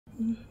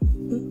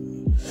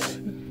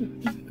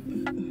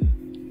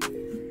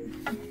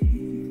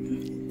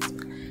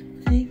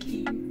Thank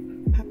you.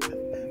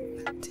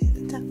 To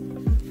the top.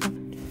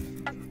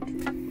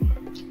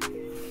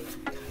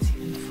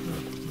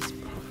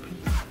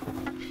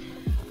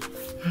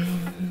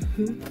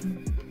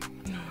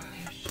 No,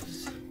 let's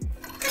just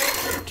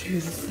do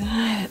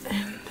that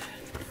and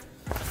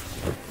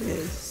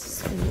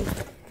this.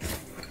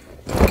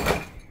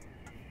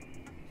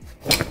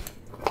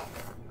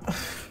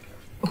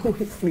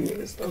 Always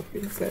leaving stuff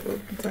inside all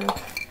the time.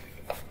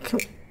 Come.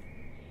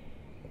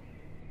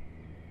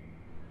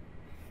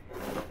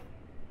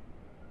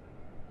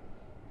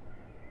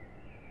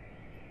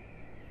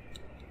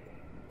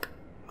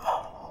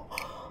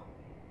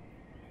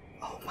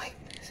 Oh my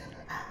goodness.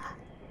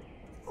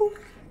 Oh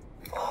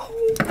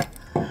God.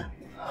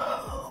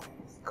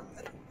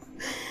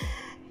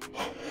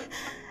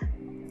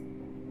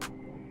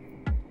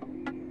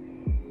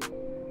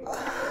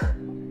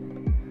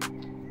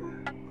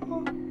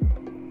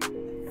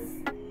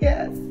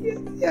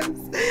 Yes.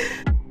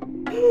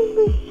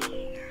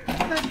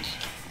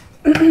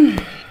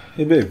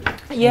 Hey babe.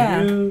 Yeah.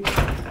 Have you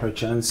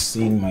perchance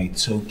seen my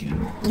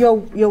token? Your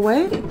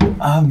what?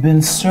 I've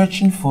been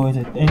searching for it.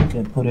 I think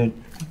I put it.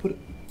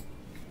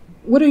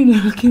 What are you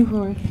looking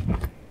for?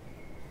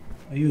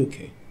 Are you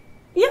okay?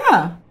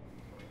 Yeah.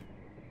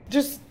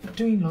 Just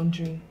doing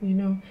laundry, you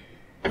know.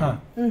 Huh.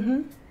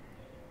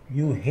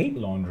 You hate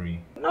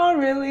laundry. Not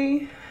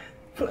really.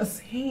 Plus,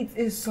 hate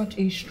is such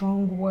a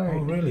strong word. Oh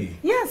really?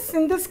 Yes,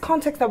 in this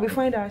context that we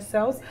find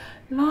ourselves,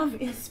 love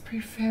is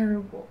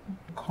preferable.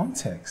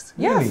 Context?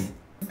 Yes. Really?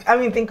 I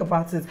mean, think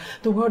about it.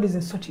 The world is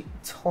in such a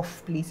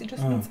tough place. It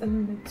just needs a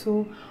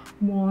little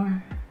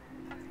more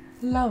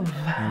love.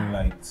 And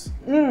lights.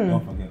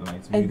 Don't forget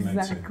lights.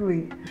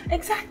 Exactly.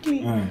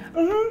 Exactly.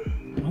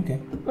 Okay.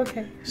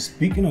 Okay.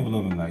 Speaking of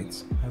love and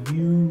lights, have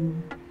you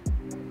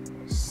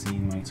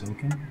seen my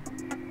token?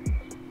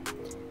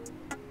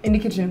 In the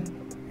kitchen.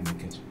 In the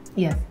kitchen.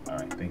 Yes. All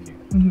right, thank you.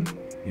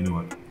 You know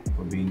what?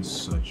 For being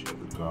such a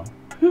good girl,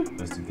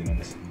 let's do dinner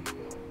this evening.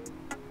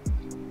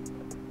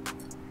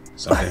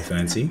 Something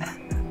fancy?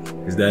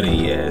 Is that a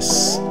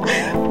yes?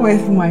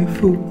 With my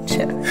food,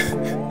 chef.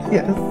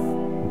 Yes.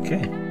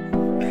 Okay.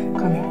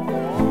 Come here.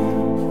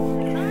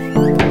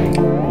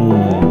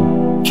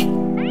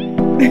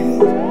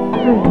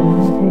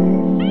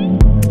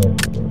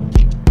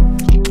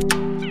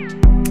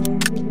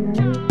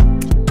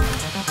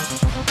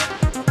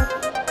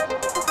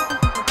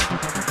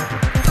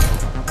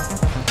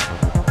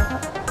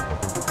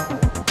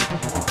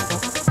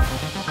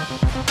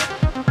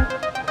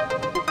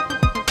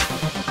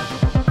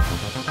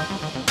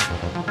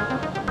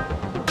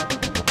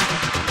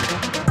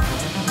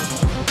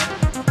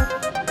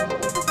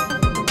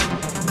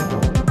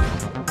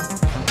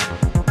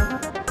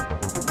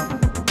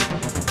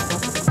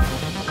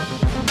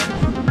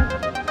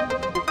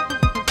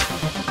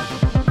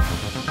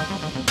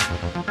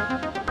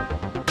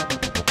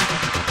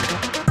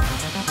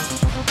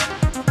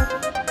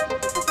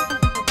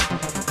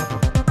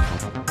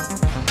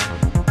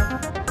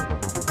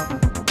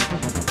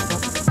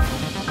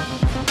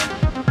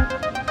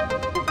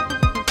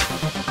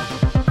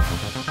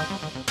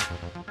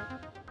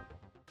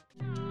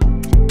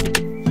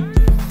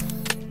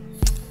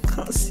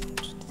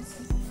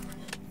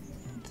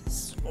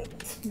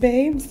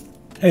 Babes?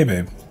 Hey,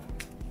 babe.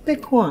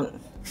 Pick one.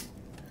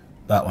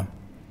 That one.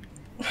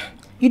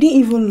 You didn't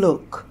even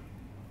look.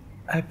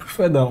 I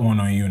prefer that one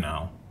on you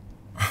now.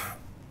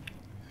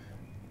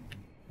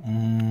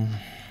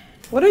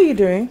 What are you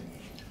doing?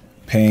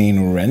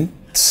 Paying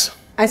rent.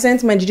 I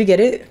sent mine. Did you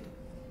get it?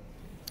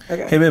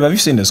 Okay. Hey, babe, have you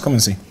seen this? Come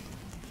and see.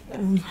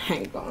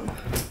 Hang on.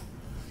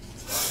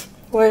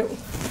 Wait.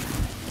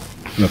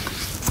 Look.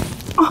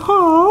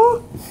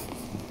 Oh.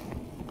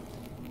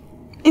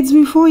 It's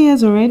been 4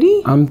 years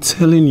already? I'm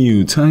telling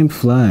you, time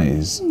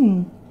flies.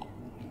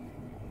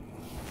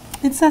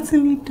 It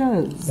certainly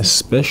does.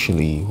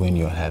 Especially when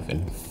you're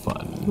having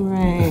fun.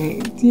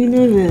 Right. Do you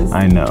know this?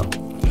 I know.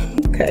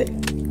 Okay.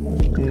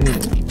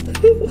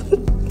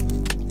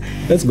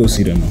 Let's go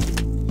see them now.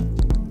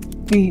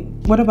 Wait,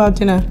 what about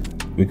dinner?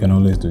 We can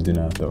always do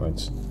dinner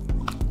afterwards.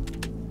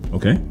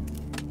 Okay?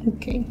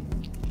 Okay.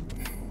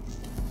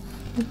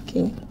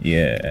 Okay.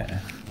 Yeah.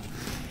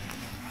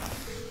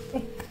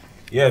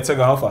 Yeah, take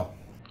a offer.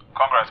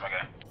 Congrats, my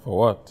guy. For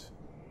what?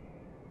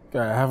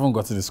 Guy, I haven't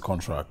gotten this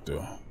contract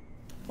though.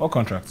 What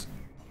contract?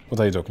 What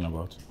are you talking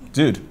about?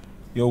 Dude,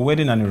 your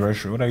wedding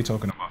anniversary, what are you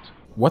talking about?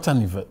 What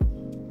anniversary?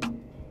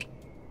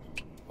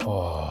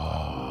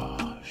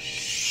 Oh,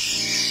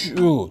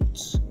 shoot.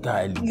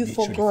 Guy, You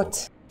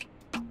forgot.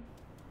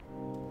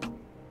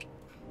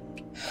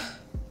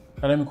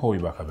 Let me call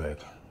you back, I beg.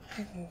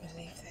 I can't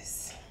believe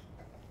this.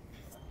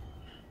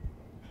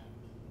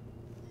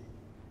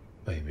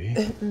 Baby.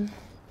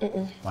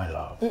 My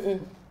love.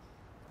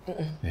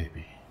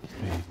 Baby.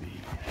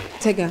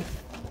 Tega.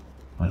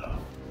 My love.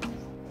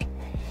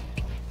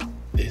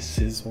 This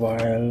is why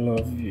I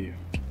love you.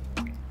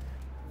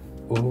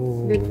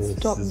 Oh, Baby,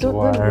 stop. This is Don't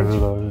why I do it.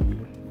 love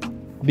you.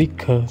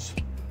 Because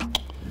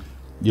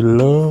you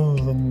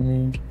love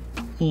me.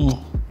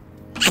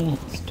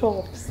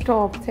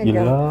 Stop, Tega.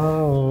 You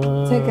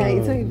love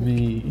Tega,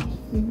 me.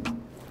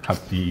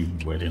 Happy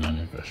wedding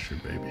anniversary,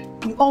 baby.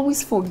 You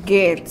always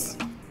forget.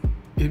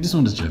 If this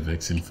one is just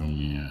vexing for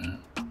me,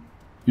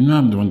 you know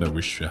I'm the one that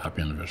wished you a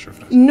happy anniversary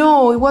first.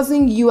 No, it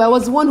wasn't you. I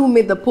was the one who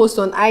made the post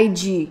on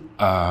IG.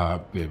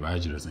 Babe,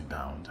 IG doesn't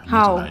count. I'm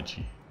How? not on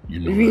IG. You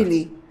know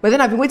Really? that. But then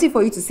I've been waiting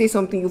for you to say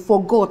something. You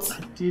forgot. I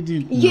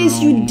didn't.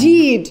 Yes, you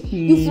did.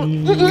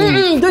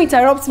 Don't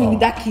interrupt me with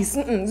that kiss.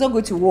 It's not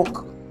going to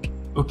work.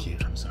 Okay,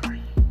 I'm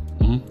sorry.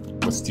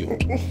 But still.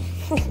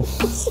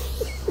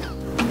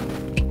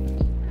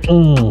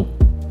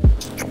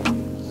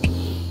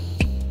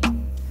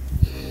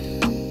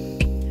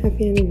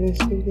 Happy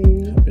anniversary,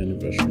 baby. Happy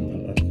anniversary, my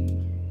life.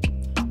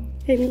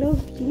 I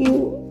love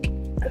you.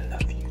 I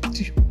love you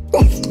too.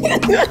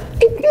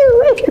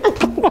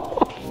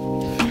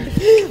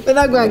 But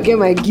I'm going to get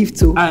my gift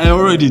too. I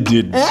already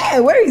did.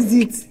 Where is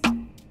it?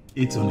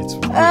 It's on its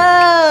way. Oh,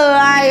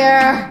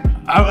 liar.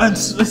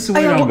 Let's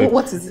wait on it.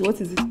 What is it? What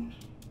is it?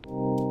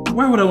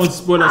 Why would I want to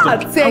spoil that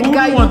surprise? Tega, you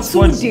I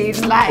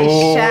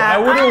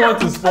wouldn't want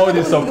to spoil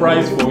the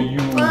surprise for you.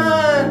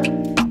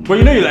 But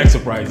you know you like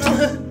surprises.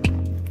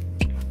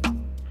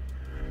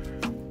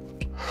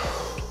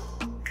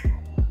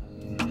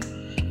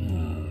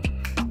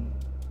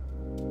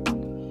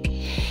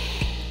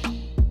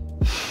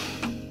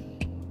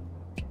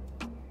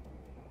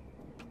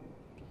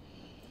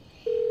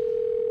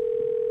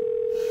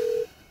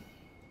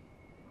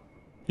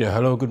 Yeah,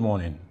 hello, good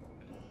morning.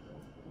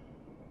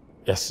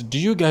 Yes, do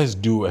you guys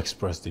do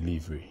express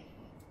delivery?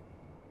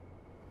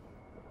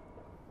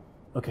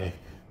 Okay,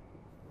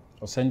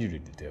 I'll send you the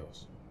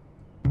details.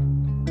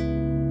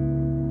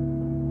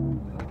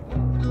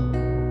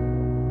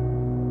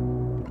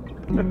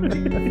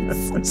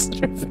 So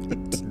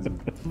stupid.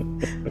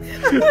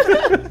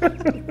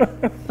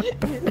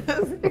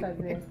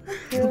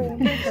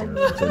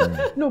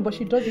 No, but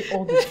she does it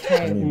all the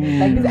time.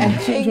 Like this,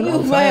 and she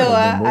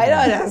Mayowa, I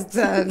don't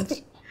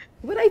understand.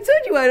 But I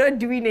told you I'm not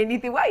doing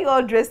anything. Why are you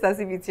all dressed as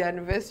if it's your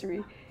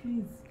anniversary?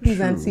 Please,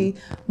 Auntie,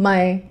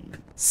 my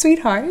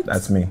sweetheart.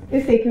 That's me.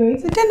 Is taking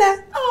me to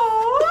dinner.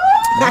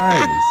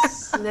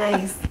 Nice.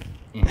 Nice.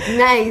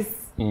 Nice.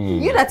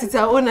 You that it's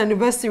our own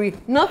anniversary.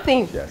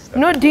 Nothing. Yes,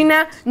 no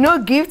dinner, no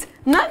gift,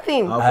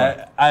 nothing.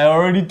 I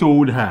already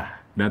told her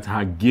that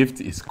her gift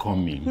is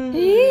coming.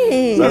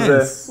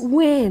 Yes.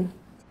 When?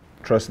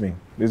 Trust me,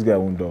 this guy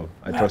won't dog.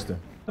 I trust him.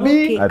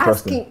 Okay, I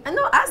trust him. asking.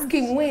 No,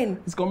 asking when.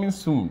 It's coming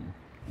soon.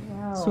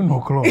 Wow. Soon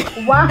o'clock.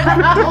 Wow,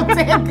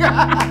 Tega.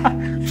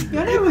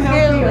 You're never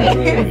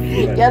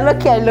helping. You're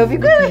lucky I love you.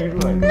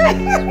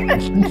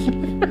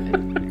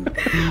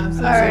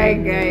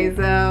 Alright guys,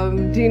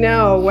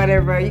 dinner or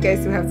whatever, you guys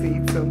still have to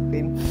eat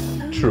something.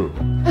 True.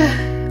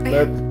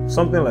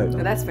 Something like No,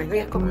 that. that's fine.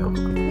 Yeah,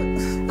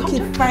 come.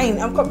 Okay, fine.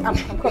 I'm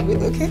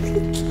coming, okay?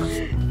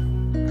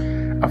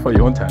 For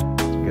your own time.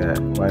 Yeah,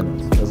 why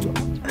not? Let's go.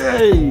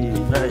 Hey,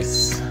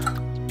 nice.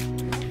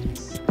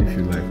 If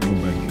you like, no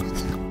buy gift.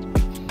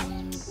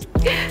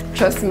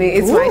 Trust me,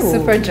 it's my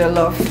super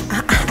jollof.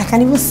 I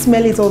can even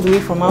smell it all the way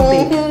from out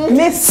there.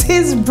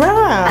 Mrs.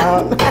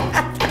 Brown.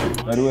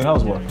 By the way,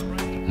 how's work?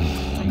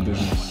 And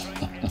business.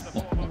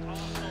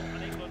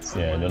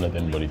 Yeah, don't let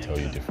anybody tell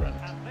you different.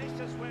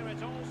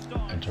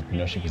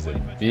 Entrepreneurship is a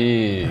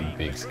big,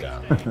 big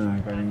scam. I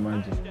can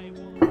imagine.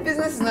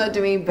 Business is not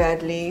doing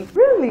badly.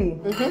 Really?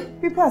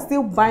 People are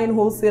still buying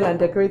wholesale and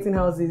decorating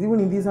houses, even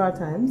in these hard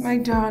times. My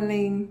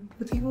darling,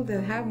 the people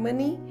that have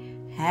money,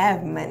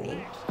 have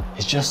money.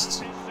 It's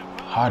just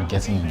hard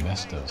getting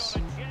investors.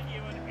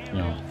 You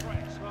know,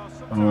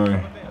 Don't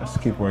worry, let's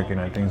keep working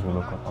and things will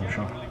look up, I'm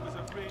sure.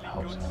 I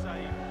hope so.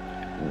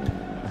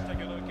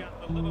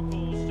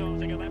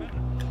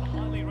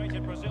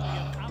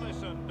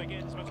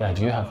 God,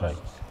 do you have like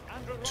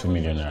 2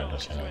 million naira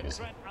that you're not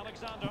using?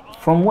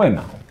 From when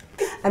now?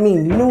 I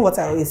mean, you know what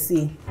I always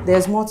say.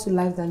 There's more to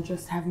life than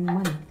just having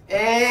money.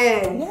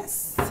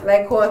 Yes.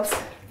 Like what?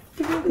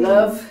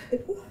 Love.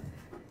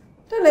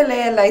 Don't let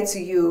Leye lie to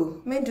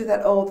you. Men do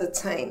that all the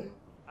time.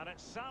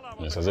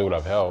 Yes, I say it would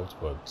have helped,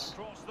 but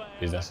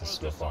business is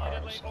slow for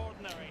her, so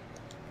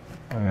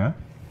Oh yeah?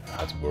 I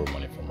had to borrow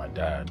money from my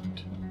dad.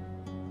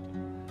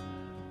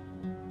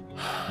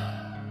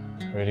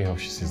 I really hope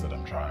she sees that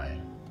I'm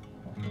trying.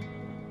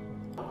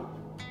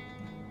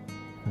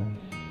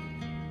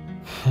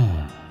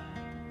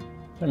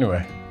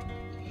 Anyway,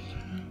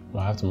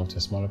 I'll have to move to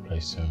a smaller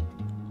place soon.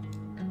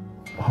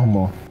 One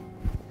more.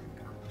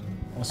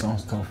 That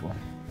sounds tough.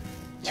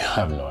 I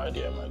have no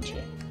idea, my G.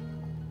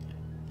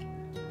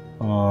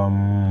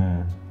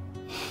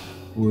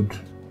 Would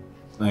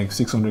like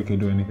 600k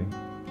do anything?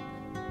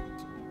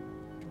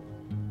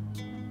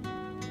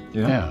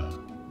 Yeah,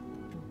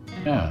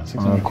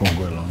 600 Alright, cool.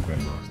 Go a long way,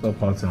 bro. Stop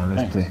partying and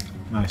let's Thanks.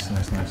 play. Nice.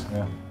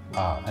 Yeah.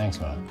 Ah, thanks,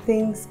 man.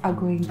 Things are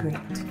going great.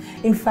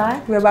 In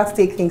fact, we're about to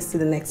take things to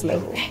the next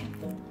level.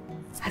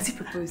 Has he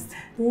proposed?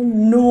 Oh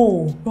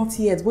no, not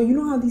yet. But you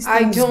know how these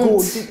things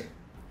go.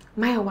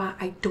 Mayowa,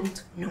 I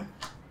don't know.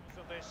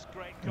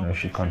 You know,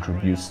 she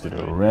contributes to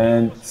the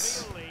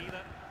rent,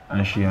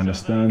 and she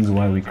understands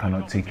why we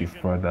cannot take it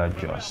further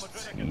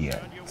just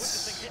yet.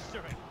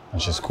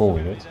 And she's cool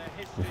with it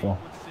before.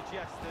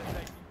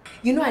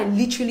 You know, I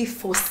literally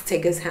forced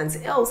Tega's hands,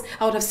 else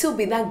I would have still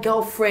been that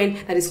girlfriend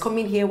that is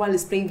coming here while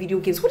he's playing video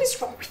games. What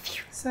is wrong with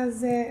you?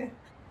 Saze,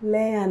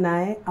 Leye and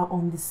I are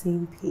on the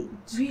same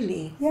page.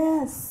 Really?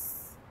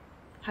 Yes.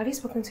 Have you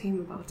spoken to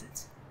him about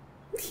it?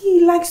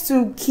 He likes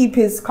to keep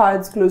his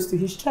cards close to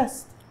his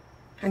chest.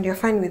 And you're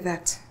fine with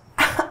that?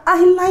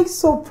 I like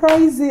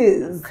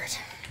surprises. Good.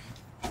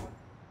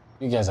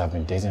 You guys have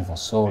been dating for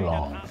so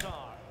long.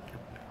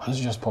 Why don't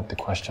you just pop the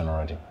question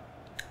already?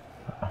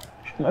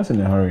 She's not in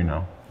a hurry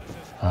now.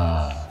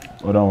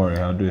 Well, don't worry,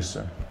 I'll do it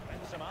soon.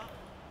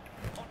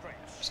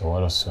 So what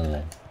does soon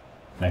mean?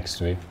 Next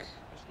week?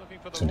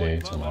 Today?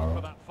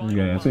 Tomorrow?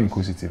 Yeah, you're too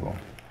inquisitive. Well,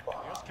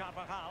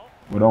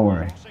 don't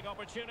worry.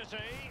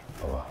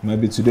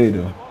 Maybe today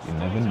though, you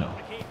never know.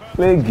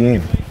 Play a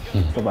game.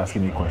 Stop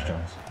asking me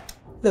questions.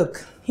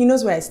 Look, he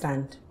knows where I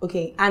stand,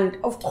 okay? And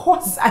of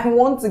course, I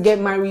want to get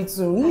married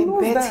soon. He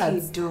knows I bet that. he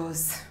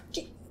does.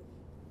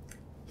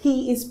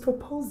 He is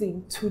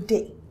proposing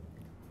today.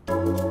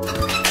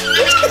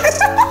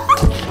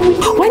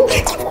 When?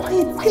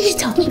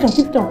 Keep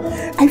it down.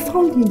 I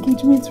found the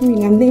engagement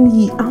ring and then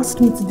he asked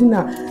me to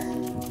dinner.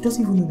 He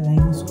doesn't even know that I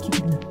know, so keep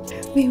it down.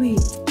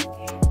 Wait.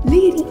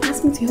 Lady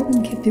asked me to help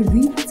him get the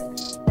ring.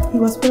 He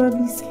was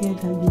probably scared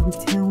that you would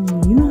tell me.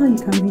 You know how you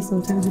can be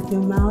sometimes with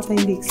your mouth and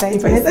the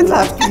excitement. I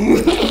laughed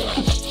you.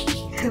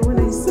 And when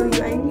I saw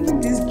you, I knew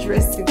this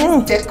dress,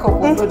 this decor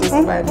was not just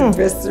my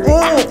anniversary.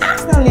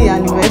 It's not only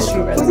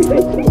anniversary.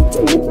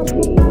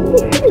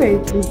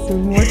 Thank you so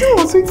much. I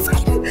was so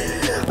excited.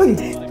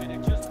 Okay.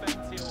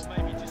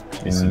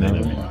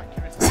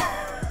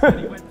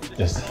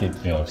 Just hit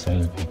me up,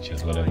 send me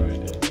pictures, whatever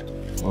it is.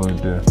 Oh,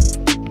 dear.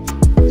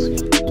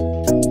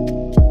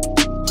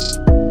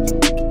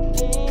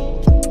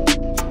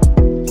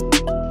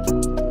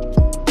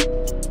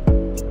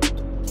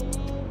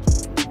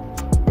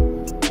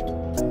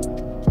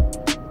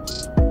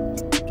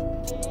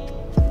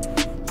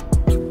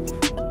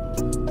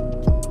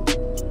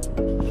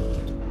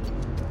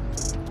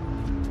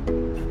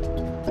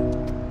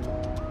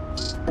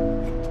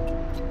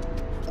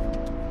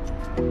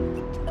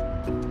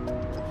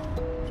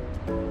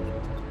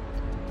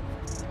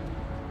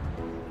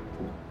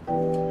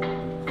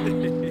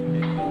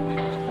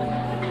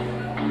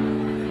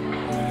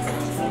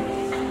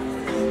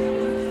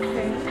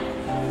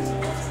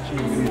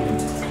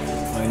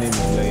 My name is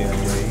Ndani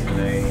Online, and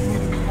I need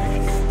a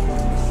relationship.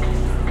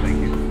 Thank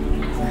you.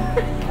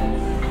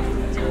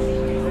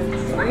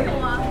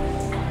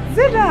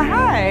 Zida,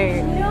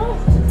 hi. No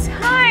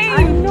time.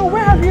 I know.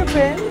 Where have you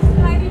been?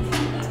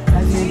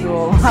 As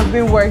usual, I've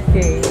been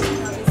working.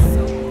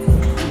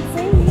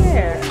 Same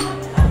here.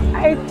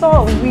 I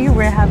thought we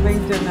were having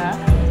dinner.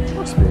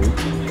 What's babe?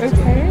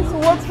 Okay, so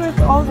what's with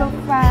all the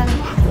fans?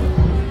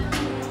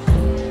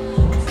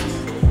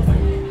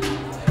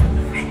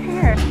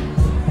 Here.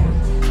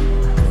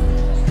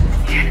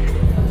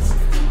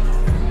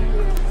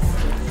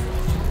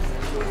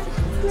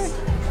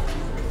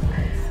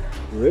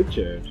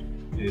 Richard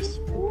is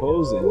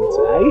proposing to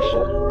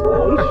Aisha.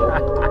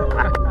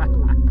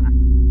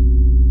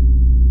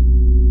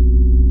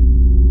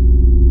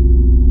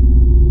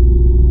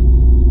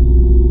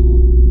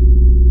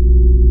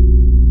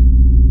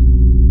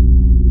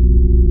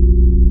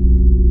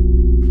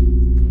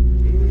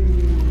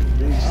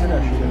 They said I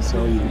shouldn't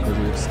tell you because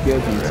you're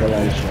scared to tell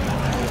Aisha.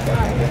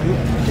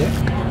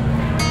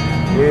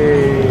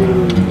 Yay!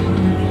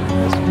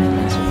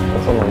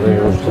 That's all I'm really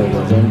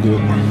I'm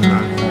good.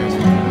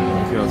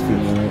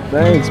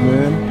 Thanks,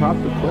 man. Pop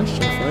the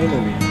question,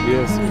 finally.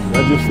 Yes,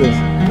 how'd you feel?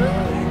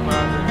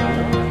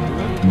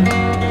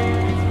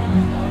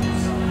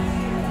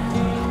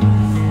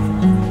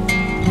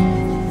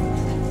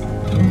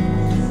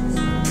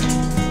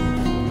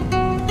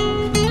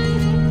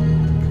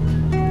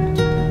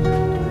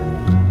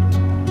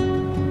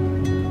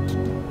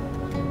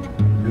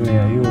 Louis,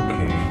 are you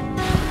okay?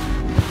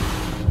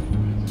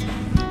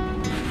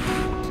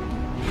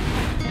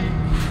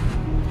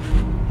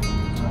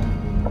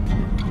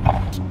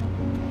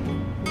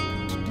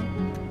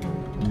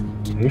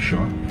 Are you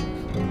sure?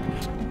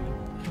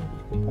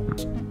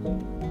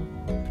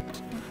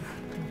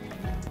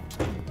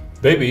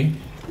 Baby.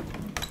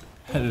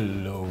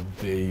 Hello,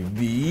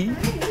 baby.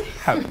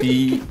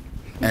 Happy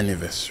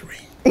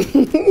anniversary.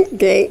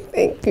 Okay,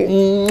 thank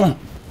you.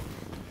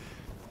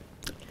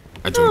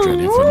 I told you I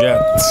didn't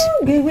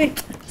forget.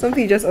 Wait.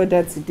 Something you just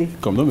ordered today.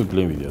 Come, don't be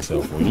playing with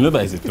yourself. You know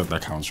that is the thought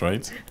that counts,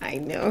 right? I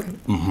know.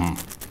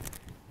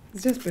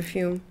 It's just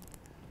perfume.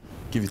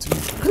 Give it to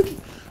me.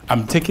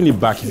 I'm taking it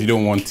back if you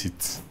don't want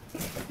it.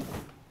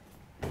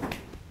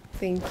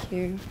 Thank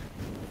you.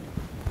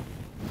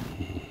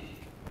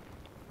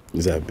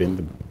 These have been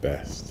the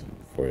best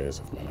 4 years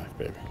of my life,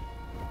 baby.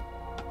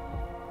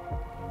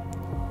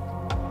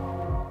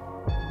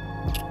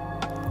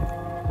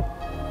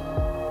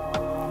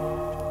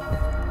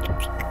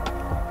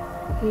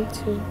 Me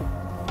too.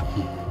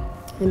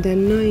 And then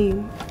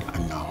 9. I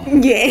know.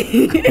 Yeah.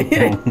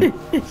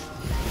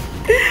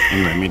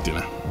 Anyway, meet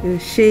dinner. You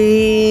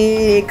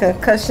shake,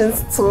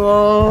 concussions,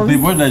 tools.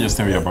 Babe, what did I just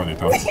tell you about it?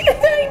 I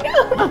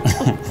know.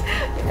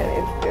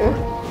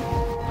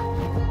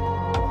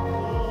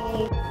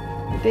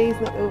 The day's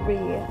not over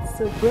yet,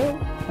 so bro,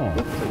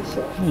 be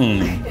patient.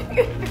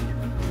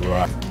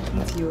 Right.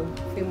 It's your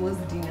famous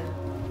dinner.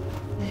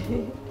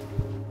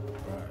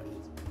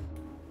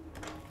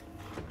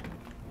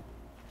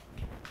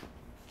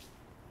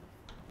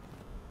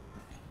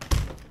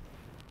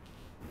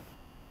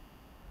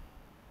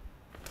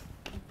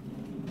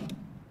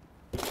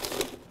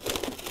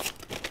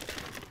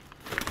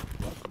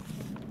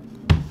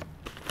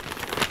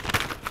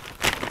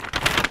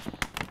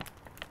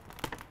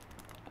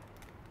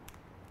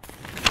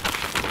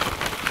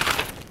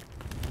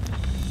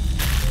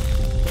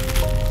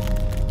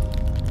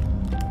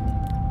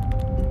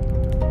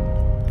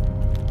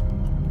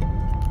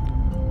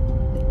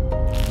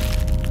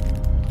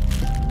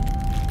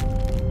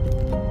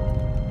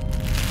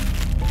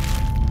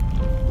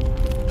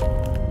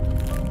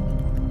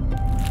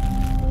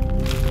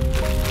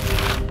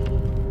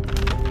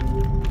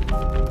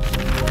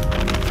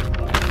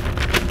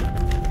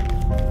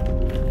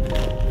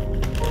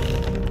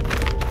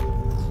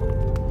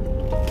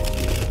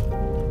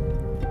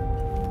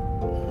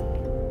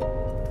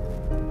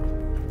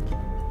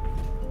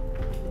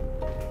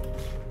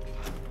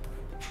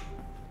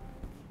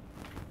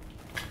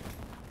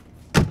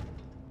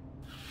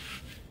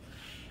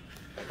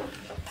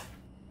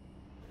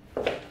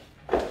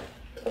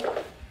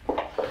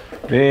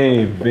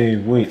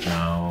 Babe, wait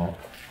now.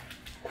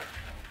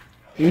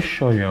 You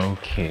sure you're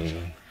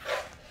okay?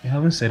 You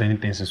haven't said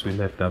anything since we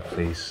left that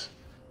place.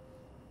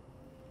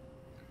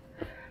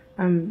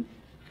 I'm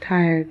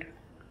tired.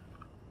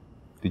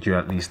 Did you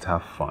at least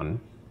have fun?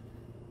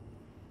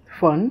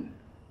 Fun?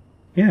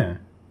 Yeah,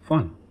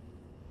 fun.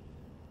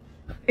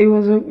 It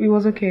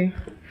was okay.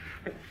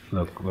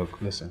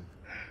 Look, listen.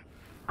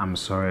 I'm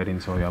sorry I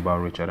didn't tell you about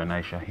Richard and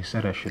Aisha. He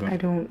said I shouldn't. I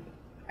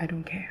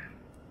don't care.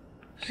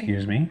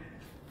 Excuse me?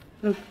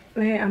 Look,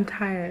 I'm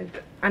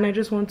tired. And I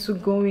just want to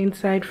go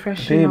inside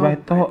freshen up. Babe, I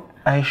thought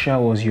Aisha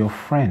was your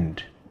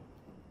friend.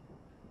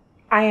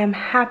 I am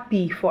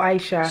happy for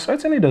Aisha.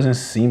 Certainly doesn't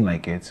seem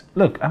like it.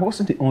 Look, I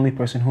wasn't the only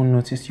person who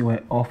noticed you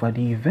were off at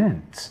the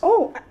event.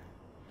 Oh,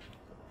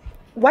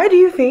 why do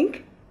you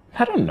think?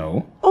 I don't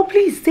know. Oh,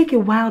 please take a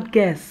wild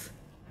guess.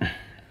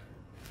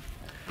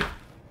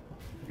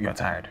 You're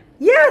tired.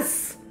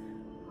 Yes!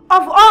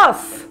 Of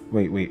us!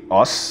 Wait,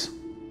 us?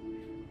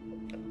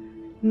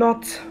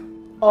 Not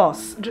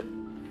us.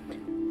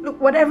 Look,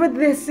 whatever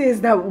this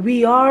is that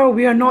we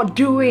are not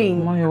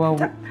doing.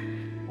 Mayowa,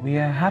 we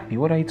are happy.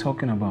 What are you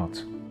talking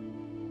about?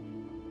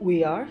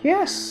 We are?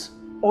 Yes.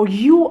 Or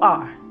you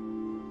are?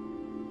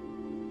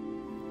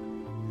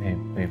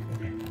 Babe.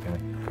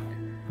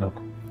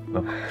 Look.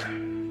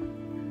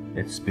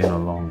 It's been a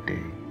long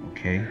day,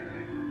 okay?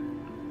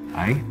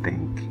 I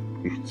think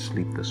we should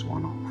sleep this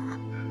one off.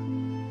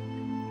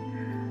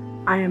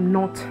 I am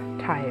not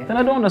tired. Then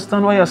I don't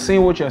understand why you're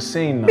saying what you're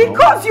saying now.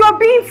 Because you're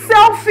being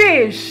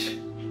selfish!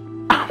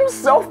 I'm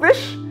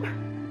selfish?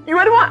 You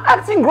were the one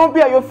acting grumpy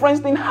at your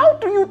friend's thing. How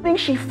do you think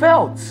she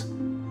felt?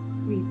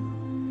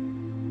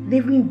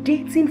 They've been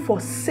dating for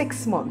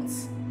 6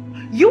 months.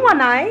 You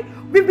and I,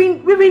 we've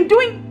been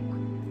doing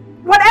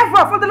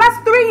whatever for the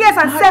last 3 years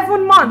and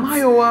 7 months.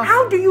 Mayowa.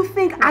 How do you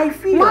think I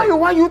feel?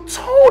 Mayowa, you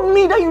told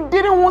me that you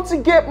didn't want to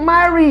get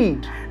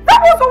married.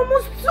 That was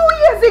almost 2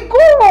 years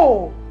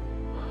ago.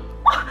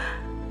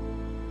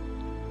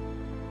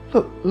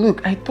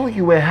 Look, I thought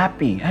you were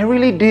happy. I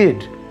really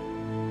did.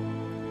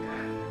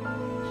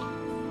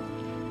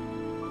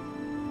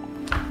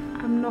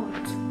 I'm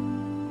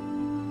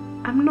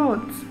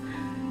not.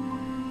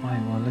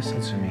 Mayowa,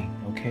 listen to me,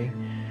 okay?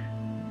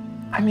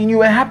 I mean, you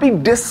were happy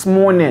this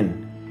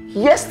morning,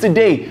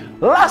 yesterday,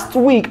 last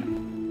week.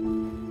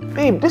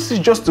 Babe, this is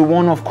just a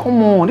one-off.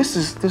 Come on, this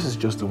is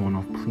just a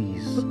one-off,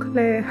 please. Look,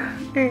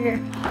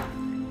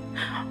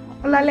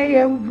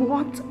 Olale,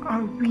 what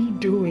are we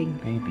doing?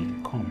 Baby,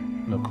 come,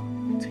 look,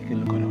 take a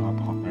look at our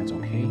apartment,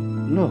 okay?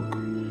 Look.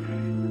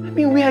 I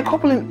mean, we are a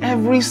couple in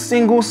every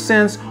single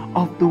sense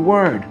of the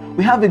word.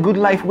 We have a good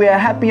life, we are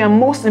happy, and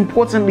most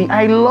importantly,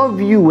 I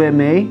love you,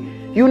 M.A.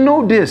 You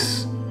know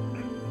this.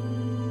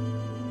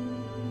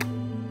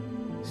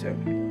 So,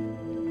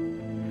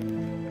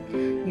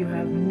 you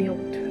have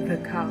milked the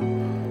cow,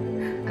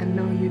 and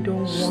now you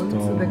don't want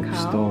the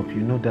cow? Stop,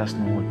 you know that's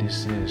not what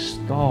this is.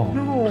 Stop,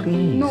 no,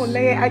 please. No,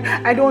 Leye,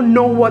 I don't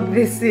know what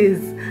this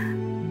is.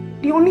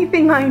 The only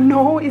thing I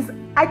know is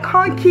I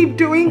can't keep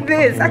doing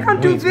this. I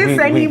can't do this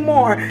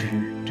anymore.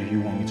 Do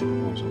you want me to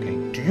propose, okay?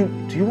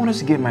 Do you want us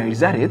to get married? Is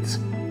that it?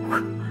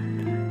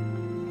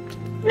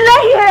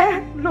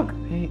 Leye! Look,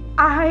 Hey.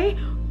 I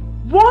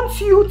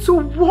want you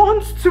to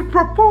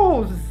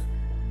propose.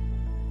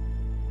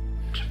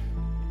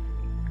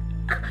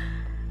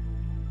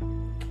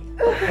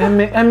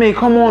 M.A.,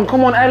 come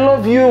on, I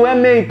love you,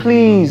 M.A.,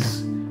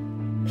 please.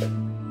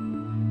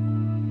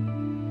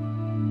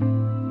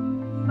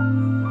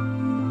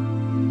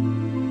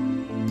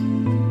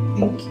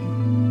 thank you.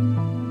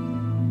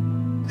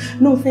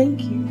 No,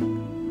 thank you.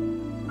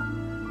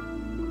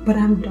 But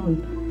I'm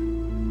done.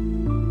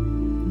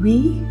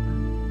 We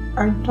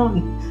are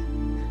done.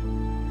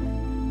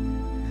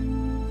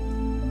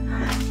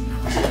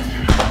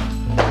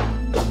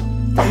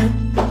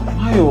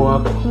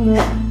 Mayowa, come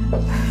on.